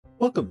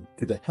Welcome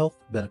to the Health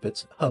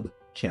Benefits Hub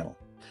channel,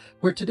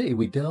 where today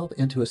we delve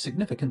into a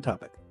significant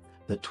topic,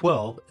 the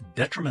 12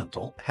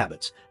 detrimental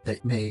habits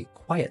that may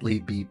quietly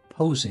be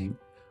posing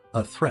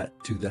a threat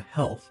to the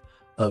health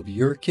of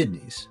your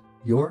kidneys.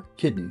 Your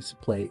kidneys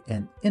play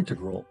an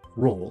integral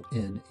role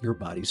in your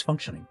body's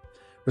functioning,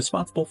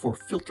 responsible for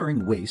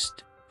filtering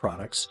waste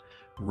products,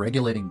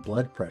 regulating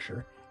blood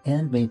pressure,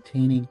 and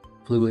maintaining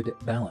fluid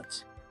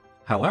balance.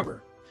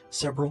 However,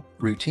 several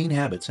routine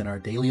habits in our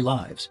daily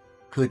lives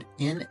could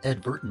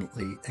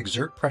inadvertently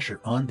exert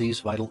pressure on these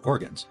vital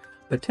organs,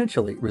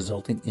 potentially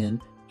resulting in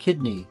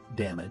kidney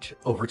damage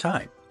over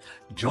time.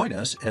 Join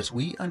us as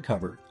we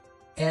uncover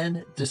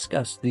and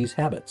discuss these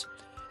habits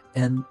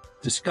and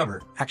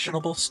discover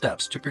actionable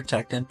steps to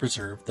protect and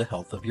preserve the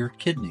health of your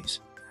kidneys.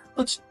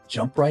 Let's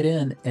jump right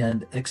in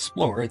and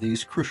explore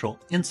these crucial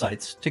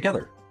insights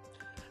together.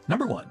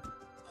 Number 1,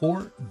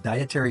 poor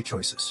dietary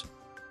choices.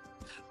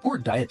 Poor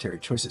dietary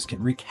choices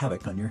can wreak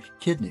havoc on your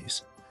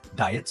kidneys.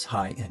 Diets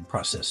high in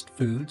processed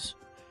foods,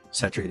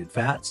 saturated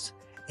fats,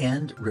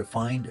 and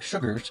refined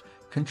sugars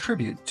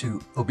contribute to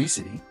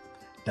obesity,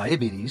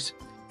 diabetes,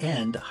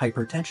 and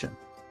hypertension,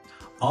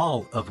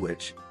 all of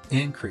which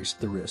increase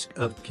the risk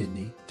of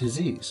kidney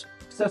disease.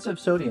 Excessive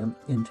sodium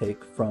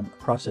intake from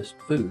processed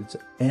foods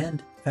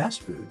and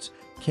fast foods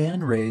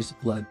can raise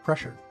blood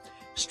pressure,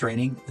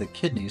 straining the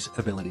kidney's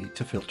ability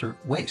to filter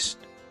waste.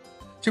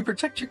 To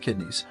protect your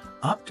kidneys,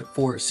 opt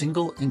for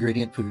single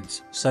ingredient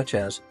foods such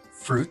as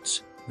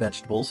fruits,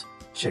 vegetables,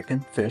 chicken,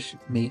 fish,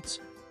 meats,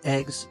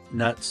 eggs,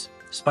 nuts,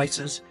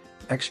 spices,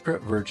 extra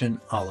virgin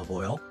olive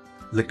oil,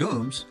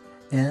 legumes,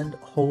 and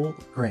whole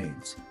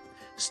grains.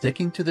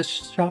 Sticking to this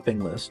shopping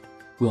list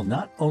will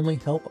not only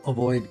help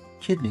avoid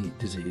kidney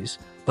disease,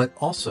 but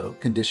also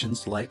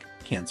conditions like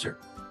cancer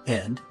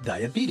and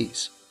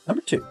diabetes.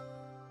 Number 2,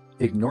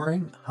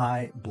 ignoring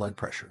high blood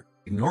pressure.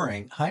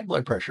 Ignoring high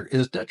blood pressure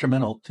is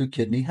detrimental to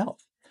kidney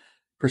health.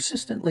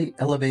 Persistently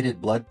elevated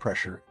blood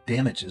pressure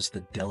damages the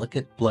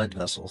delicate blood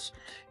vessels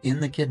in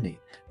the kidney,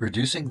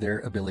 reducing their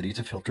ability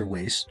to filter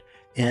waste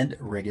and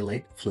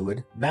regulate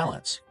fluid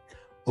balance.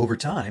 Over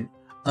time,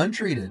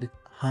 untreated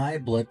high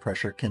blood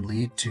pressure can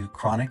lead to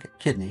chronic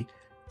kidney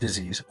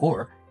disease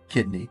or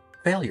kidney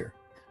failure.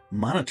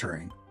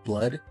 Monitoring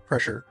blood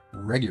pressure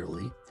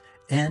regularly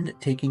and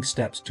taking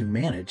steps to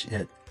manage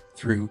it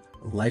through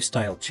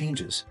lifestyle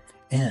changes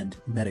and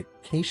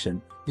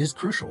medication is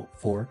crucial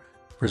for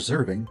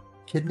preserving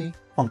kidney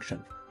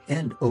function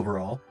and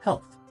overall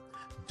health.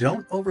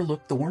 Don't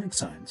overlook the warning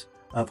signs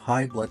of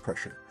high blood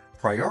pressure.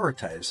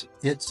 Prioritize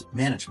its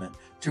management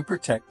to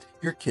protect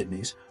your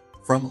kidneys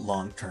from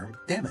long-term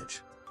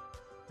damage.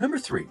 Number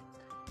 3,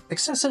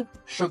 excessive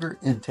sugar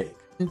intake.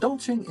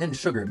 Indulging in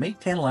sugar may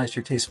tantalize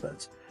your taste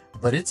buds,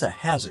 but it's a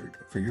hazard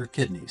for your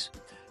kidneys.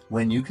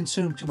 When you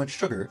consume too much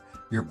sugar,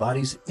 your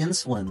body's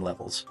insulin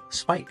levels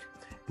spike,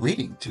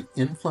 leading to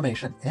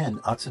inflammation and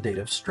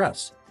oxidative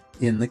stress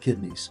in the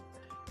kidneys.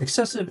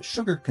 Excessive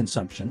sugar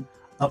consumption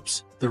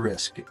ups the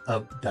risk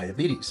of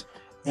diabetes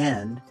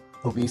and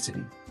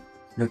obesity,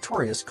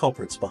 notorious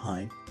culprits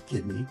behind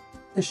kidney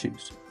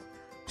issues.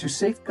 To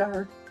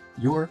safeguard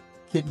your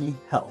kidney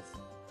health,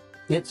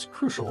 it's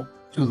crucial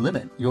to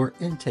limit your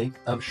intake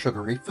of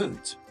sugary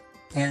foods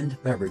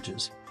and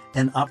beverages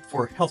and opt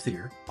for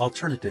healthier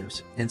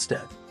alternatives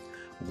instead.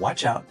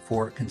 Watch out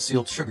for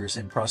concealed sugars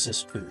in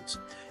processed foods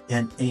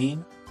and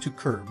aim to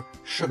curb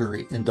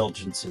sugary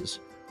indulgences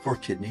for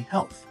kidney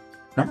health.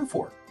 Number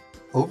 4,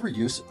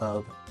 overuse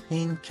of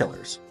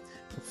painkillers.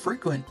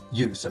 Frequent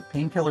use of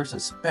painkillers,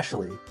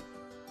 especially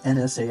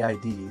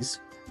NSAIDs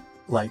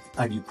like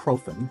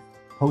ibuprofen,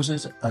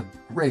 poses a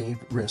grave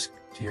risk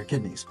to your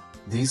kidneys.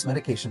 These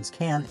medications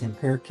can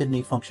impair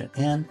kidney function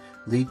and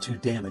lead to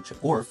damage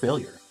or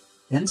failure.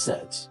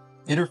 NSAIDs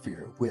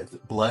interfere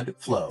with blood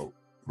flow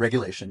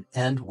regulation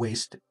and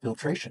waste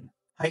filtration,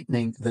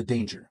 heightening the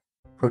danger.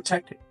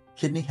 Protect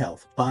kidney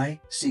health by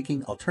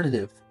seeking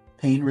alternative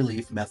pain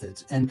relief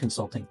methods and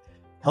consulting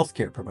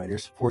healthcare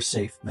providers for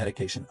safe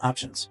medication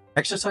options.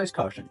 Exercise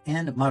caution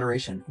and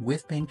moderation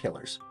with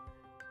painkillers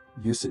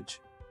usage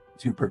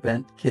to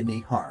prevent kidney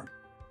harm.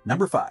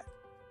 Number 5,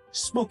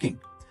 smoking.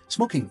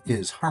 Smoking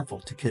is harmful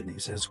to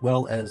kidneys as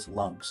well as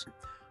lungs.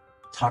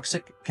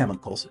 Toxic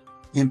chemicals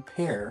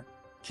impair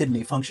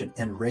kidney function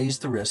and raise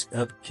the risk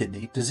of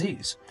kidney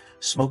disease.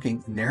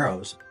 Smoking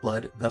narrows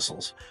blood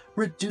vessels,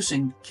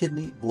 reducing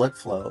kidney blood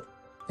flow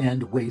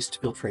and waste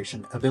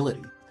filtration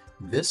ability.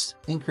 This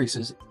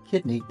increases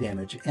kidney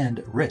damage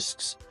and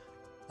risks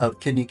of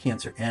kidney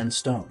cancer and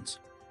stones.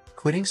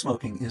 Quitting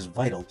smoking is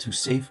vital to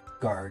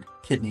safeguard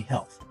kidney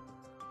health,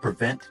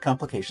 prevent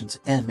complications,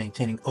 and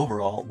maintaining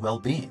overall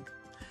well-being.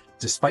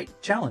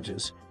 Despite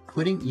challenges,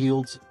 quitting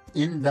yields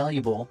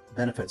invaluable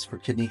benefits for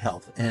kidney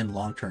health and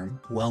long-term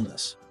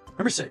wellness.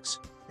 Number 6,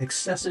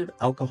 excessive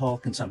alcohol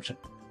consumption.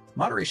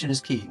 Moderation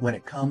is key when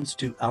it comes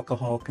to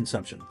alcohol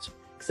consumption.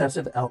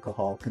 Excessive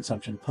alcohol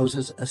consumption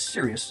poses a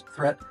serious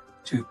threat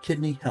to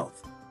kidney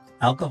health.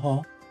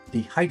 Alcohol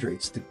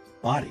dehydrates the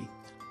body,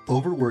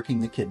 overworking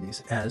the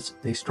kidneys as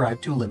they strive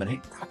to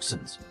eliminate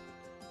toxins.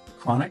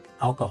 Chronic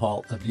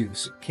alcohol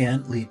abuse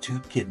can lead to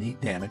kidney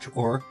damage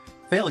or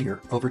failure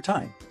over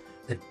time.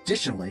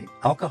 Additionally,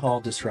 alcohol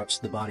disrupts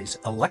the body's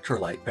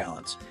electrolyte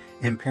balance,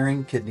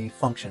 impairing kidney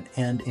function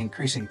and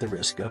increasing the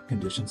risk of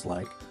conditions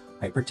like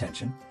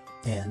hypertension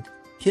and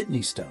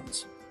kidney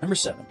stones. Number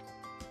 7,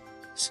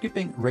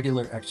 skipping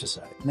regular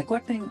exercise.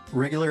 Neglecting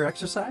regular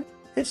exercise?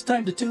 It's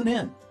time to tune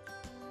in.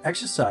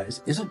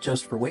 Exercise isn't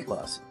just for weight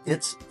loss,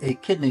 it's a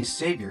kidney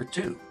savior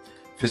too.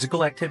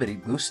 Physical activity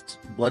boosts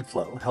blood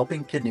flow,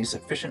 helping kidneys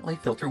efficiently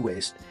filter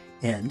waste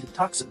and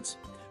toxins.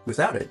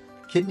 Without it,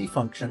 kidney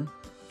function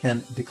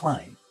can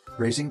decline,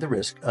 raising the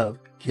risk of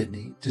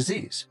kidney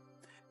disease.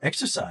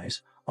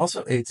 Exercise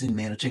also aids in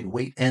managing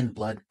weight and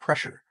blood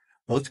pressure,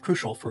 both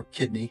crucial for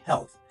kidney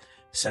health.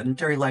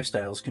 Sedentary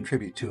lifestyles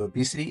contribute to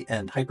obesity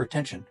and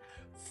hypertension,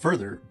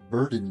 further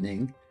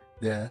burdening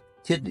the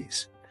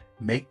kidneys.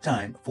 Make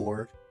time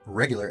for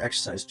regular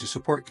exercise to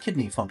support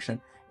kidney function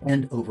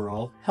and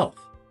overall health.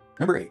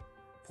 Number 8,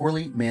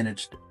 poorly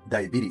managed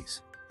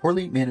diabetes.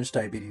 Poorly managed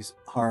diabetes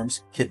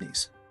harms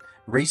kidneys.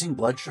 Raising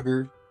blood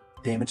sugar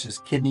damages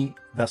kidney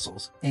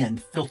vessels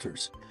and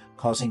filters,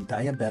 causing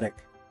diabetic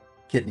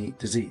kidney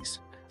disease.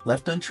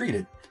 Left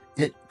untreated,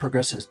 it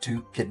progresses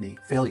to kidney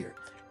failure,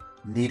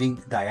 needing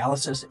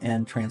dialysis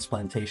and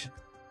transplantation.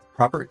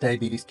 Proper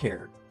diabetes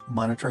care,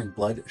 monitoring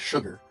blood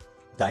sugar,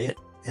 diet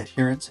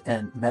adherence,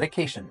 and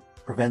medication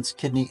prevents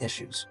kidney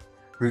issues.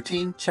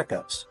 Routine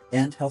checkups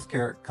and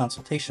healthcare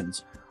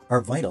consultations are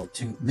vital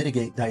to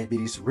mitigate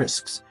diabetes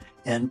risks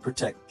and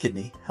protect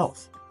kidney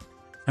health.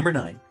 Number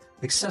 9,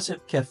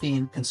 excessive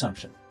caffeine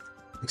consumption.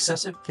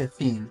 Excessive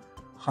caffeine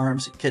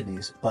harms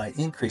kidneys by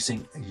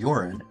increasing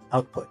urine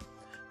output,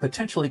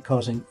 potentially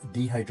causing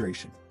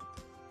dehydration.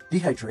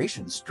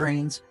 Dehydration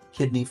strains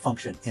kidney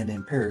function and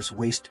impairs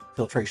waste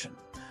filtration.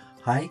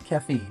 High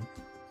caffeine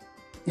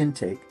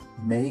intake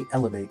may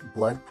elevate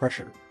blood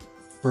pressure,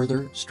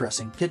 further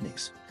stressing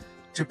kidneys.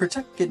 To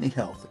protect kidney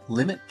health,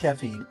 limit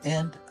caffeine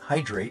and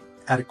hydrate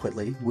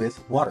adequately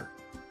with water.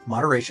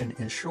 Moderation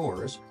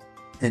ensures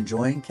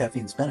enjoying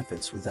caffeine's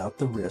benefits without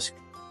the risk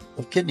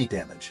of kidney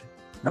damage.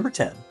 Number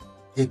 10,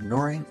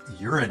 ignoring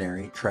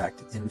urinary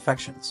tract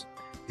infections.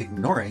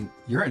 Ignoring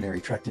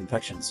urinary tract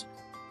infections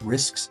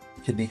risks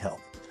kidney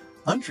health.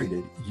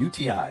 Untreated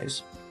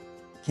UTIs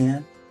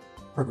can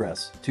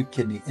progress to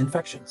kidney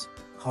infections,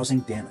 causing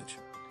damage.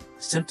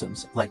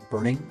 Symptoms like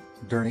burning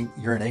during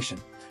urination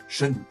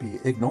shouldn't be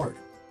ignored.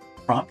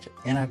 Prompt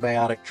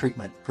antibiotic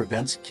treatment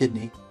prevents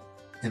kidney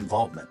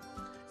involvement.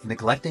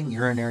 Neglecting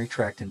urinary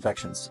tract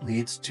infections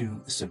leads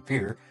to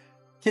severe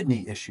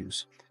kidney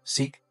issues.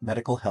 Seek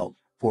medical help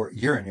for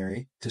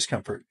urinary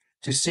discomfort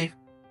to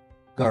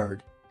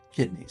safeguard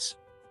kidneys.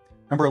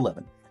 Number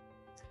 11,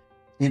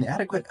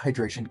 inadequate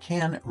hydration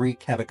can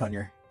wreak havoc on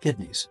your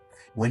kidneys.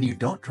 When you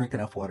don't drink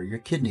enough water, your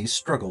kidneys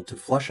struggle to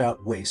flush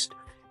out waste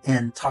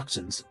and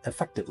toxins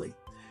effectively.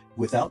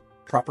 Without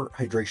proper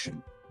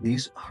hydration,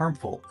 these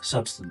harmful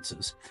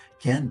substances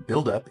can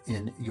build up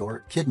in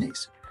your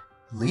kidneys,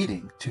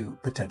 leading to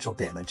potential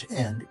damage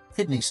and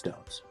kidney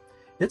stones.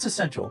 It's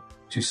essential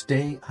to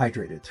stay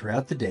hydrated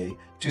throughout the day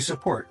to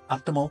support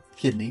optimal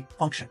kidney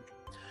function.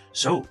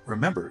 So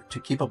remember to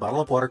keep a bottle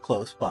of water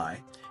close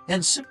by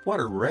and sip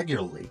water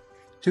regularly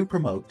to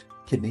promote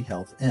kidney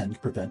health and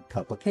prevent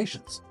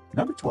complications.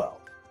 Number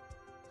 12,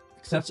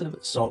 excessive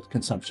salt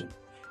consumption.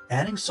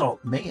 Adding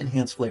salt may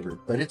enhance flavor,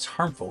 but it's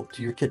harmful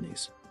to your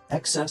kidneys.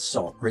 Excess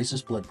salt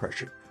raises blood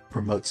pressure,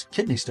 promotes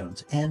kidney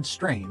stones, and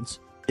strains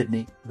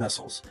kidney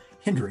vessels,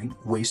 hindering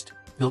waste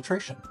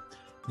filtration.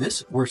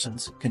 This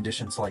worsens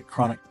conditions like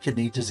chronic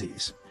kidney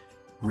disease,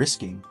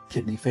 risking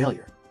kidney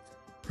failure.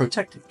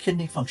 Protect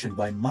kidney function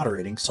by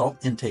moderating salt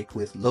intake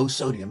with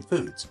low-sodium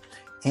foods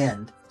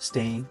and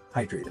staying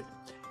hydrated.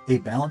 A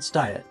balanced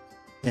diet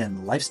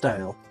and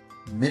lifestyle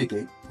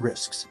mitigate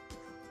risks,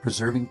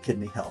 preserving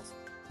kidney health.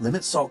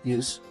 Limit salt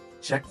use,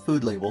 check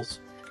food labels,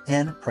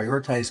 and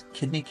prioritize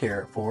kidney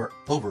care for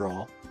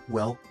overall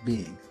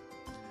well-being.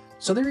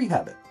 So there you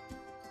have it.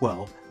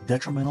 12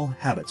 detrimental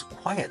habits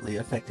quietly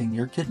affecting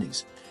your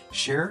kidneys.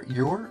 Share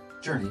your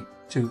journey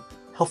to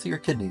healthier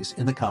kidneys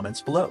in the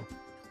comments below.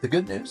 The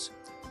good news,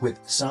 with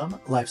some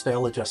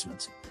lifestyle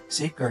adjustments,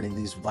 safeguarding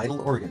these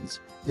vital organs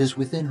is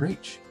within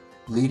reach,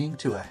 leading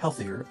to a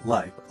healthier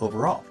life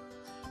overall.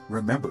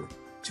 Remember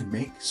to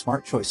make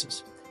smart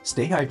choices,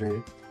 stay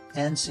hydrated,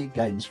 and seek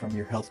guidance from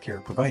your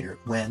healthcare provider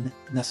when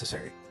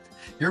necessary.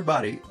 Your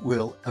body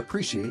will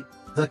appreciate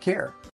the care.